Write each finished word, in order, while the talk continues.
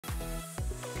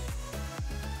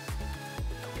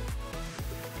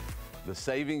The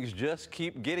savings just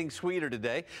keep getting sweeter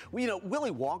today. Well, you know,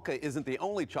 Willy Wonka isn't the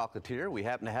only chocolatier. We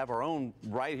happen to have our own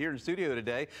right here in studio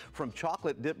today. From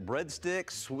chocolate dipped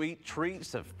breadsticks, sweet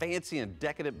treats, to fancy and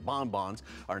decadent bonbons,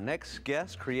 our next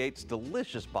guest creates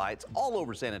delicious bites all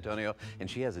over San Antonio, and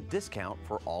she has a discount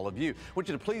for all of you. I want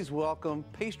you to please welcome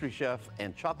pastry chef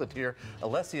and chocolatier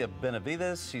Alessia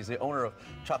Benavides. She's the owner of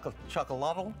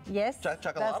Chocolatl. Yes,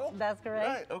 Chocolatl? That's correct.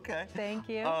 Right, okay. Thank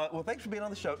you. Well, thanks for being on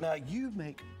the show. Now, you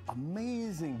make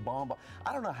amazing bonbons.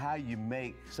 I don't know how you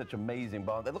make such amazing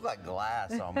bonbons. They look like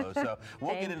glass almost. So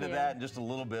we'll get into that in just a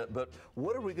little bit. But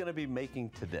what are we going to be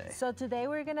making today? So today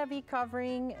we're going to be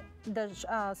covering the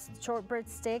shortbread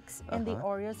sticks and the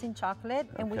Oreos in chocolate.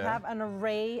 And we have an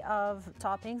array of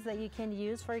toppings that you can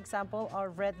use. For example, our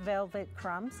red velvet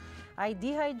crumbs. I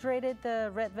dehydrated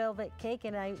the red velvet cake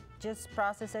and I just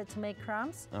processed it to make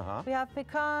crumbs. We have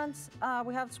pecans,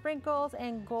 we have sprinkles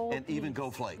and gold And even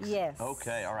gold flakes. Yes.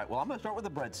 Okay, all right. Well, I'm going to start with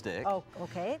the breadstick. Oh,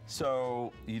 okay.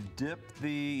 So you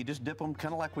just dip them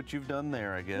kind of like what you've done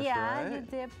there, I guess, yeah, right? you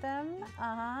dip them,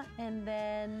 and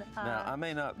then... now, I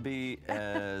may not be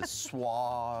as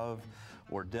suave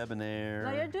or debonair.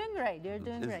 No, you're doing great. You're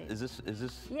doing great. Is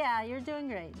this? Yeah, you're doing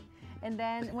great. And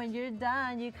then when you're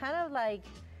done, you kind of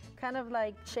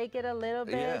like shake it a little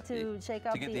bit to shake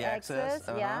off the excess.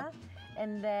 Yeah.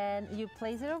 And then you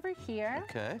place it over here.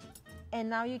 Okay. And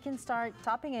now you can start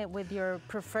topping it with your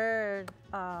preferred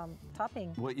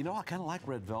topping. Well, you know, I kind of like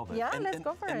red velvet. Yeah, let's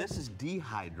go for it. And this is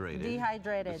dehydrated.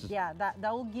 Dehydrated, yeah. That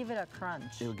will give it a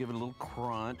crunch. It'll give it a little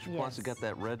crunch. Yes. Plus, it got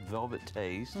that red velvet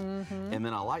taste. And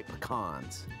then I like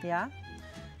pecans. Yeah.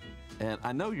 And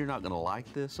I know you're not going to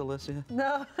like this, Alessia.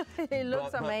 No, it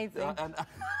looks amazing.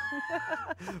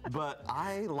 But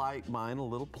I like mine a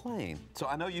little plain. So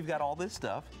I know you've got all this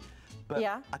stuff, but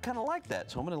I kind of like that.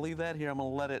 So I'm going to leave that here. I'm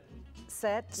going to let it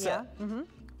set. Yeah.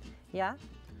 Yeah.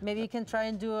 Maybe you can try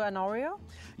and do an Oreo.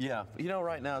 Yeah. You know,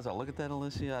 right now as I look at that,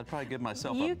 Alessia, I'd probably give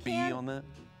myself a B on that.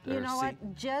 You know what?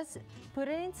 Just put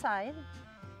it inside.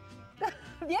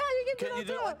 Yeah, you can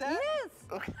do it like that? Yes,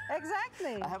 okay.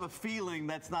 Exactly. I have a feeling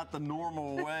that's not the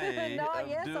normal way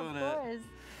of doing it. Of course.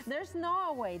 There's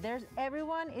no way.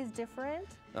 Everyone is different.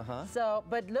 So,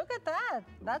 but look at that.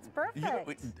 That's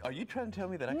perfect. Are you trying to tell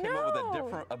me that I came up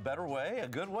with a better way, a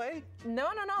good way? No,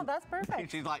 that's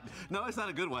perfect. She's like, no, it's not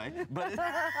a good way, but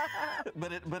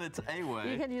but it's a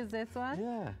way. You can use this one.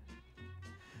 Yeah.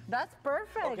 That's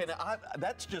perfect. Okay, now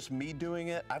that's just me doing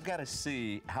it. I've got to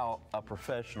see how a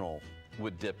professional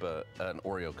would dip an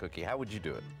Oreo cookie. How would you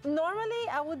do it? Normally,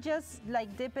 I would just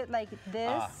like dip it like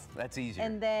this. That's easier.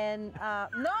 And then,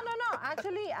 no.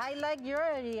 Actually, I like your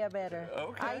idea better.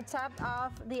 Okay. I tapped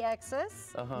off the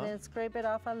excess, then scrape it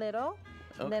off a little,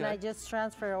 and then I just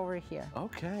transfer over here.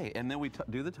 Okay, and then we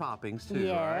do the toppings too,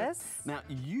 yes. right? Now,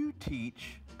 you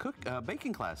teach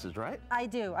baking classes, right? I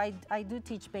do. I do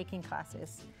teach baking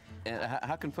classes. And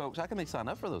how can they sign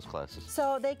up for those classes?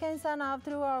 So they can sign up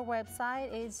through our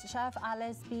website. It's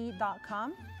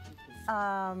chefalesb.com.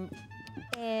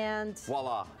 And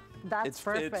voila. That's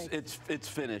perfect. It's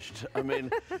finished. I mean,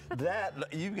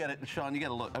 you got it, Sean, you got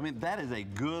to look. I mean, that is a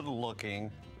good looking,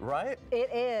 right?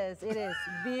 It is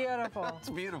beautiful.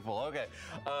 It's beautiful, okay.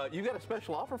 You got a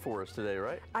special offer for us today,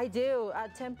 right? I do,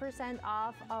 10%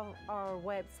 off of our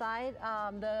website.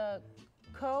 The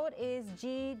code is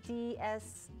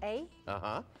GDSA.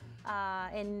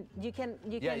 And you can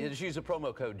just use a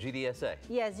promo code GDSA.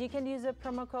 Yes, you can use a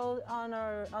promo code on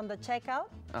the checkout,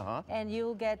 and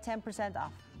you'll get 10%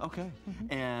 off. Okay.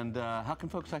 And how can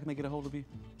they get a hold of you?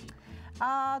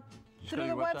 Through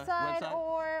the website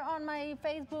or on my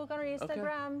Facebook or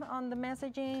Instagram on the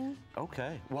messaging.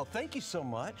 Okay. Well, thank you so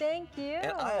much. Thank you.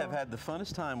 And I have had the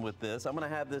funnest time with this. I'm going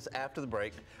to have this after the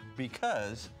break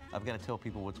because I've got to tell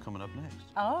people what's coming up next.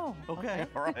 Oh. Okay.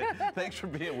 All right. Thanks for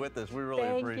being with us. We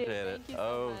really appreciate it. Thank you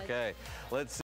so much. Okay. Let's see.